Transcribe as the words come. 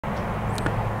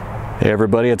Hey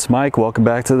everybody, it's Mike. Welcome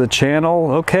back to the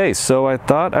channel. Okay, so I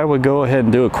thought I would go ahead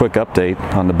and do a quick update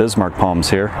on the Bismarck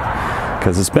Palms here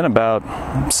because it's been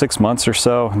about 6 months or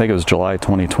so. I think it was July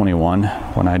 2021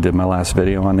 when I did my last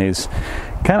video on these.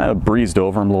 Kind of breezed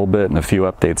over them a little bit and a few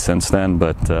updates since then,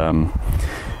 but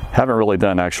haven't really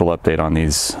done an actual update on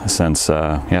these since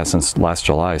last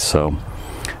July. So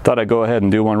thought I'd go ahead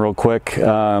and do one real quick.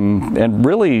 And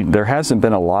really, there hasn't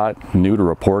been a lot new to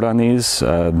report on these.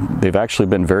 They've actually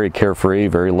been very carefree,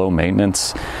 very low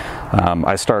maintenance.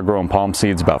 I started growing palm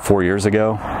seeds about 4 years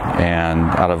ago, and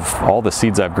out of all the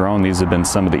seeds I've grown, these have been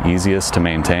some of the easiest to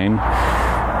maintain.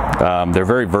 They're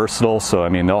very versatile, so I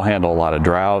mean, they'll handle a lot of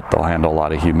drought, they'll handle a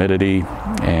lot of humidity,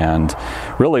 and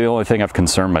really the only thing I've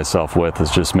concerned myself with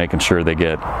is just making sure they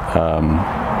get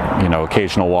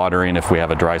occasional watering if we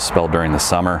have a dry spell during the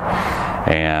summer,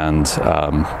 and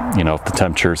if the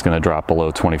temperature is going to drop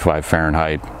below 25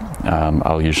 Fahrenheit,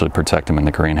 I'll usually protect them in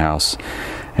the greenhouse.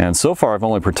 And so far I've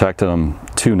only protected them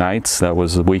 2 nights. That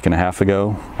was a week and a half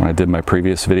ago when I did my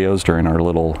previous videos during our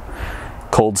little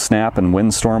cold snap and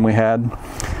windstorm we had.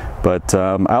 But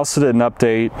I also did an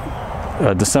update,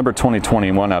 a December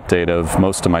 2021 update of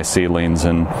most of my seedlings,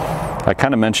 and I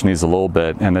kind of mentioned these a little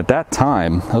bit. And at that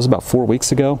time, that was about 4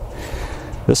 weeks ago,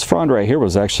 this frond right here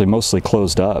was actually mostly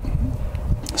closed up.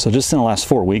 So just in the last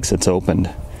 4 weeks it's opened.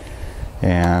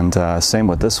 And same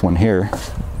with this one here,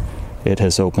 it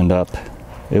has opened up.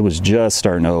 It was just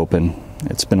starting to open.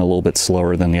 It's been a little bit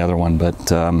slower than the other one,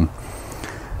 but and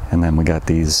then we got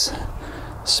these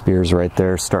spears right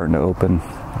there starting to open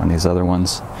on these other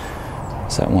ones.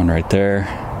 There's that one right there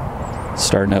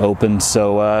starting to open.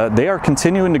 So they are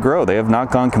continuing to grow. They have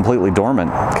not gone completely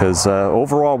dormant because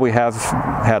overall we have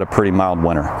had a pretty mild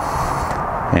winter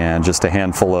and just a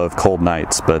handful of cold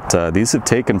nights, but these have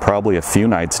taken probably a few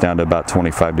nights down to about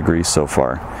 25 degrees so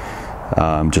far.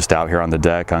 Just out here on the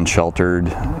deck, unsheltered,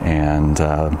 and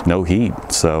no heat.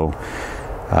 So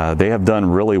they have done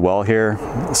really well here.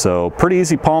 So pretty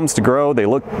easy palms to grow. They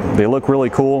look really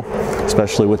cool,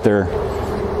 especially with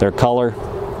their color.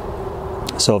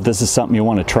 So if this is something you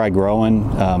want to try growing,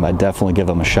 I'd definitely give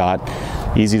them a shot.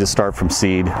 Easy to start from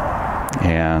seed,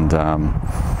 and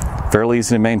fairly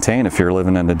easy to maintain if you're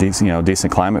living in a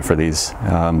decent climate for these.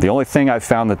 The only thing I've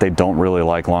found that they don't really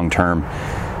like long term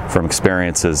from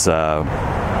experience is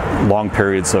long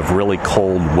periods of really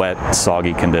cold, wet,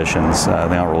 soggy conditions. They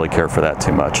don't really care for that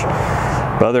too much.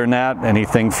 But other than that,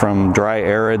 anything from dry,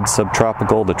 arid,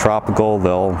 subtropical to tropical,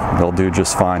 they'll do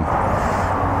just fine.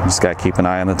 You just got to keep an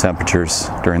eye on the temperatures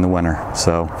during the winter.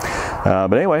 So,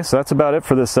 but anyway, so that's about it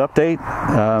for this update.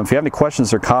 If you have any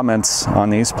questions or comments on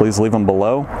these, please leave them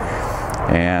below.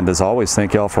 And as always,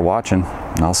 thank you all for watching,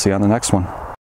 and I'll see you on the next one.